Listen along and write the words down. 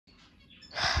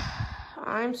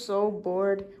I'm so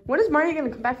bored. When is Mario gonna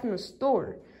come back from the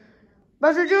store?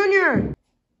 Bowser Jr.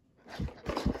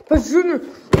 Bowser Jr.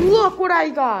 Look what I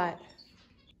got.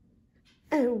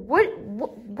 And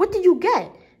what did you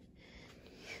get?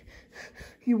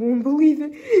 You won't believe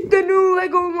it. The new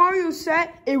Lego Mario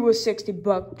set. It was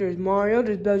 $60. There's Mario,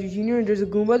 there's Bowser Jr., and there's a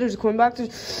Goomba, there's a Cornbox,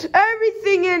 there's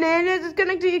everything in it. It's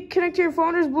connect to your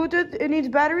phone, there's Bluetooth, it needs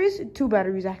batteries. 2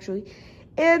 batteries actually.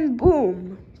 And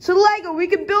boom. It's a Lego. We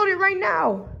can build it right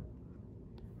now.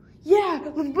 Yeah,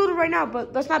 let's build it right now,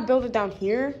 but let's not build it down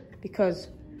here because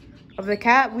of the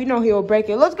cat. We know he'll break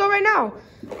it. Let's go right now.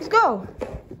 Let's go.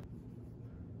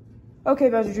 Okay,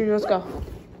 Bowser Jr., let's go.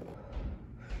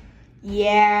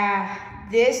 Yeah,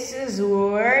 this is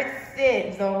worth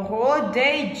it. The whole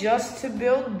day just to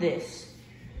build this.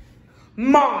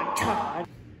 Montage.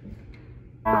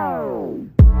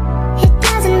 It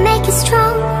doesn't make us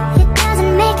strong, it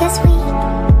doesn't make us weak.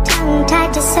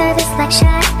 Tongue-tied to service like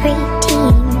sharp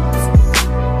preteens.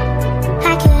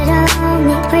 I could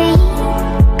only breathe.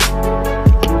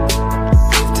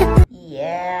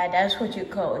 Yeah, that's what you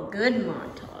call a good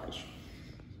montage.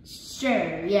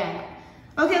 Sure, yeah.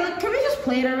 Okay, look, can we just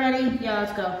play it already? Yeah,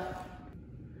 let's go.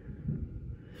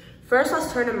 First,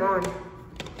 let's turn them on.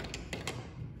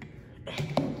 I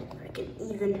can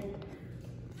even.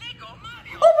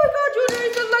 Oh my God, Junior,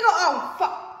 it's just Lego. Oh,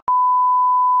 fuck.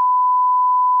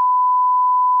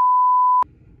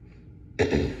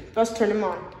 Let's turn them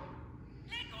on.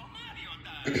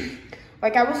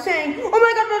 Like I was saying, oh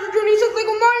my God, Bowser Jr., it's just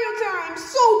Lego Mario time.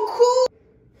 So cool.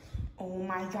 Oh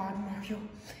my God, Mario.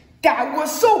 That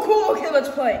was so cool. Okay, let's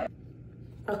play.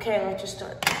 Okay, let's just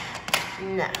start.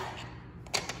 Now,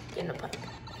 get in the pipe.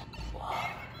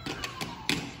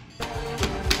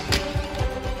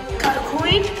 Got a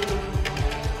coin.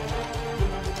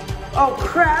 Oh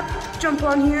crap! Jump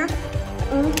on here.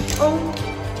 Oh.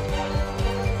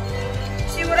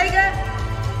 See what I got?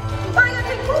 I got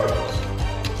 10 coins.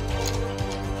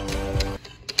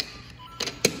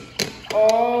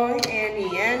 Oh, and he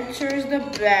enters the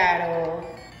battle.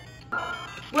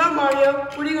 Well, Mario,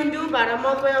 what are you gonna do about it? I'm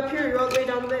all the way up here, you're all the way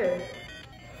down there.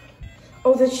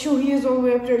 Oh, that's true, he is all the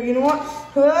way up there. You know what?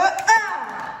 What is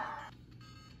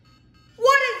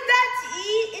that?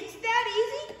 It's that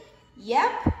easy?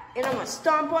 Yep, and I'm gonna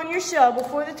stomp on your shell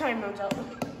before the time runs out.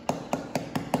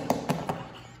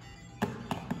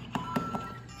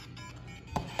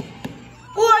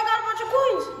 Oh, I got a bunch of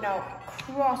coins. Now,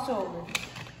 cross over.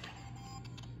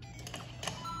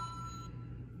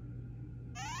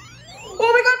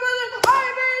 Oh my God, brother! I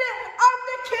made it! I'm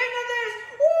the king of this!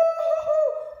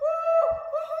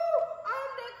 I'm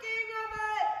the king of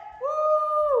it!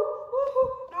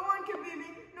 No one can beat me!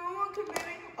 No one can beat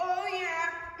me! Oh yeah!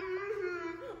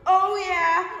 Oh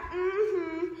yeah!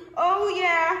 Oh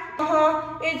yeah!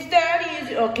 It's that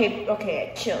easy!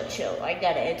 Okay, chill. I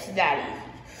get it. It's that easy.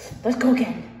 Let's go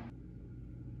again.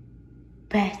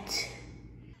 Bet.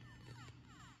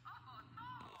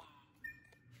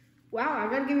 Wow, I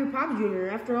gotta give you props, Junior.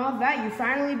 After all that, you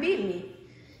finally beat me.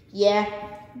 Yeah.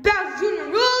 Bowser Jr.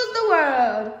 rules the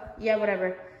world! Yeah,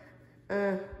 whatever.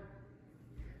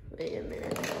 Wait a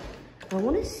minute. I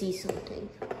want to see something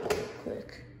real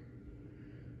quick.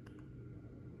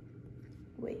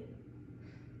 Wait.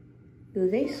 Do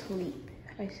they sleep?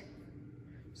 I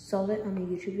saw that on a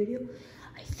YouTube video.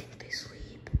 I think they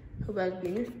sleep. How about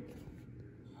Junior?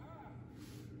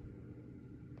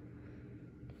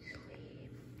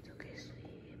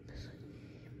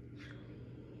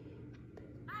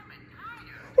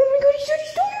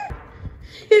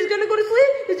 He's gonna go to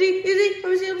sleep? Is he?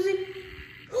 Let me see. He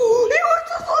went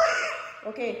to sleep!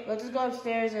 Okay, let's just go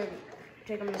upstairs and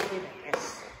take him to sleep, I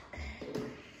guess.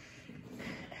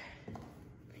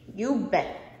 You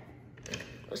bet.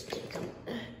 Let's take him.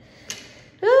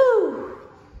 Ooh.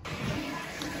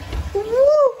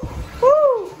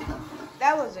 Woo!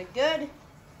 That was a good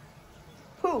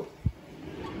poo.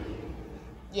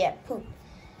 Yeah, poo.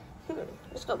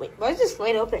 Let's go. Wait, why is this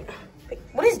light open? Wait,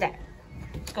 what is that?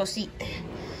 Let's go see.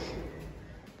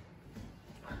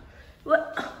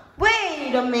 What?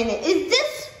 Wait a minute. Is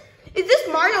this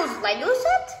Mario's Lego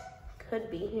set? Could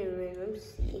be. Here, let me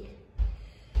see.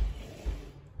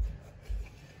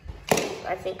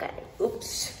 I think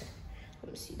oops.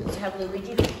 Let me see. Let's have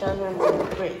Luigi done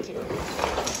right here.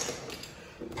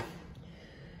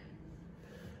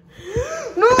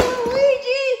 No,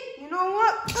 Luigi! You know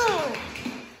what?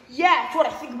 Yeah, that's what I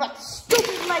think about the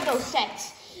stupid Lego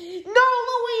sets. No,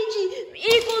 Luigi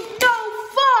equals no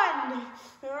fun!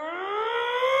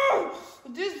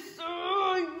 This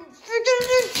freaking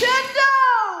Nintendo!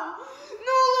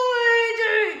 No,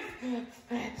 Luigi!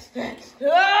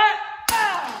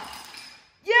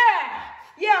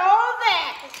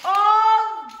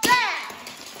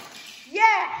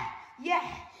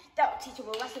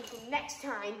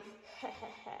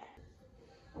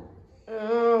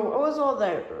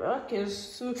 that rock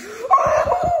is too...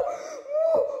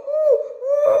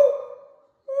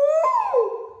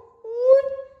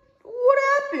 What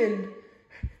happened?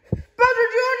 Bowser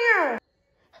Jr.!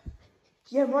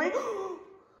 Yeah, Mario?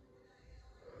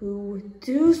 Who would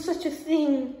do such a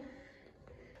thing?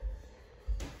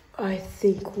 I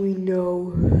think we know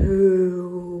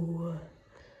who.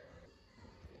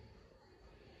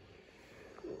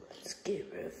 Let's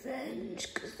get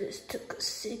revenge, because this took us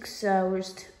 6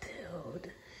 hours to build.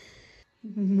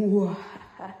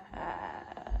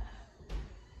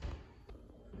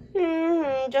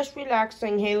 Just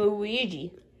relaxing, hey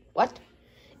Luigi. What?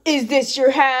 Is this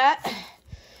your hat?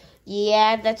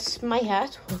 Yeah, that's my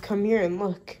hat. Well, come here and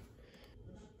look.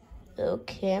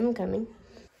 Okay, I'm coming.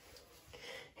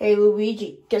 Hey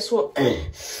Luigi, guess what? Get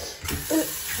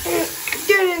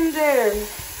in there.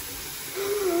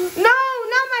 No,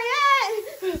 not my hat.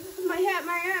 My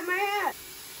hat.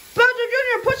 Bowser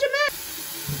Jr., push him in.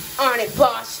 On it,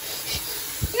 boss.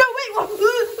 No, wait.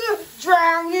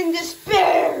 Drown in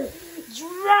despair.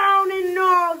 Drown in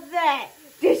all that.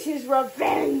 This is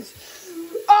revenge.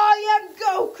 I am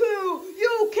Goku.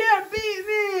 You can't beat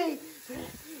me.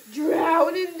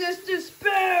 Drown in this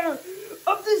despair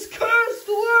of this cursed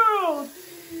world.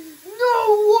 No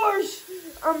worse.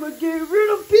 I'm gonna get rid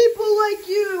of people like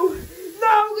you.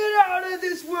 Now get out of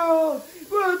this world.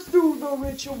 Let's do the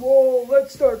ritual.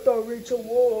 Let's start the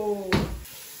ritual.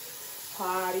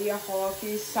 Hari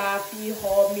hockey safi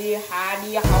homi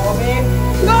hani homi.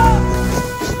 No!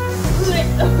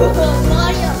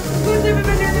 Maya! Who's even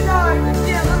been in the dark?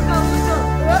 Yeah, let's go.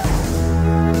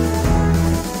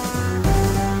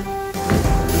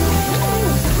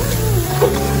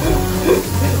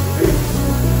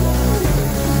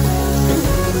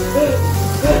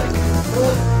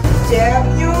 Damn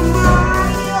you,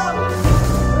 Mario!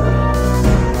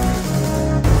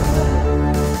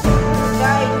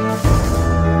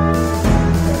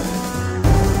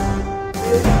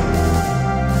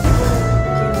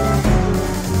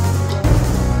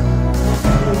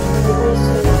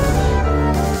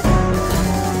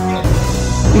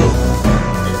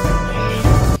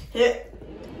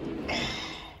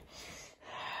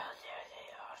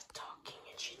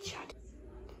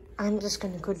 I'm just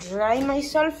gonna go dry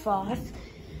myself off.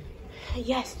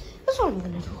 Yes, that's what I'm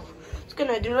gonna do. It's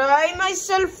gonna dry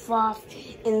myself off,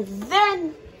 and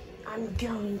then I'm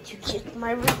going to get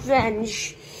my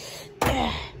revenge.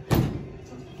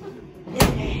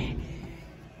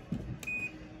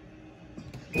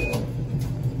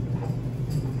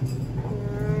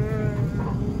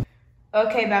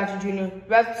 Okay, Bowser Jr.,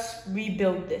 let's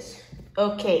rebuild this.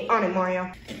 Okay, on it,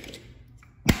 Mario.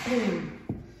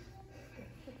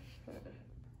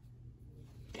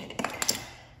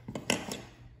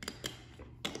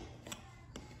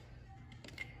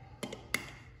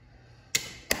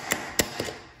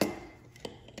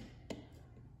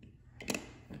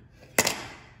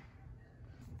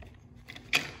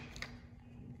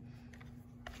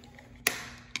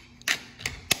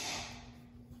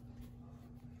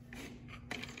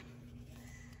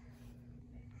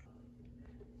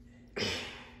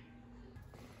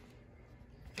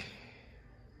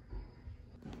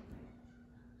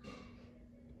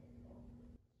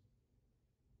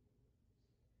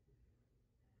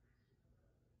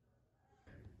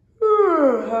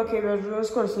 Okay, Roger,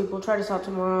 let's go to sleep. We'll try this out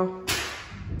tomorrow.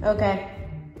 Okay.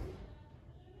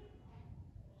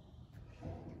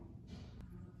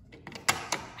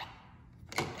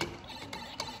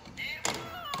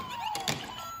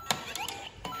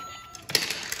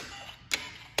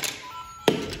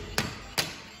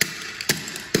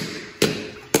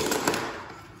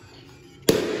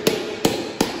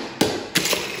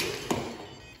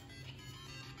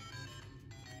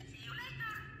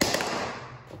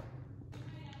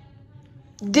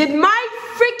 Did my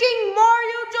freaking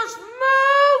Mario just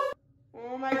move?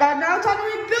 Oh my god, now it's time to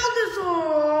rebuild this.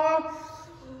 Oh.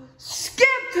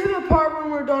 Skip to the part when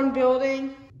we're done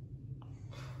building.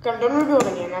 Okay, I'm done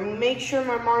rebuilding it. I'm gonna make sure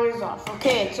my Mario's off.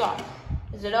 Okay, it's off.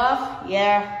 Is it off?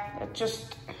 Yeah. Let's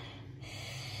just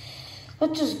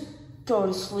go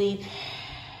to sleep.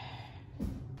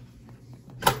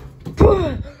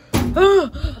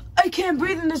 I can't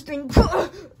breathe in this thing.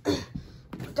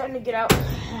 Time to get out.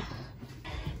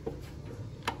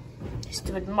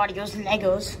 Stupid Mario's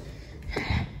Legos.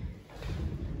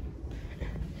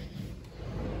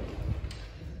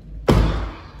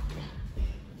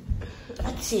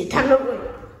 Let's see, time to wait.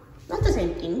 Not the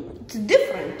same thing. It's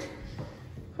different.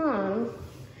 Huh.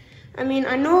 I mean,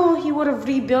 I know he would have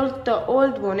rebuilt the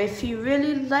old one if he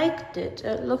really liked it.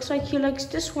 It looks like he likes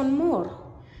this one more.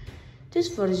 this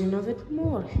version of it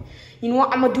more. You know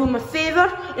what? I'm gonna do him a favor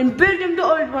and build him the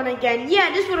old one again.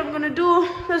 Yeah, this is what I'm gonna do.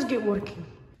 Let's get working.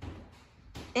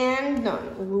 And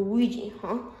done. Luigi,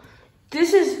 huh?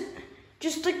 This is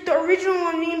just like the original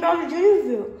one me and Bowser Jr.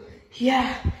 built.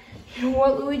 Yeah. You know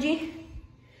what, Luigi?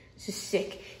 This is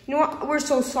sick. You know what? We're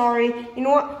so sorry. You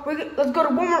know what? Let's go to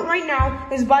Walmart right now.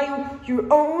 Let's buy you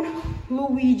your own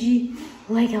Luigi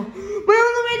Lego. My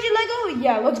own Luigi Lego?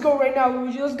 Yeah, let's go right now,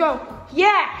 Luigi. Let's go.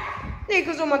 Yeah. Thank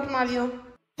you so much, Mario.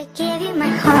 I gave you my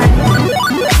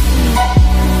heart.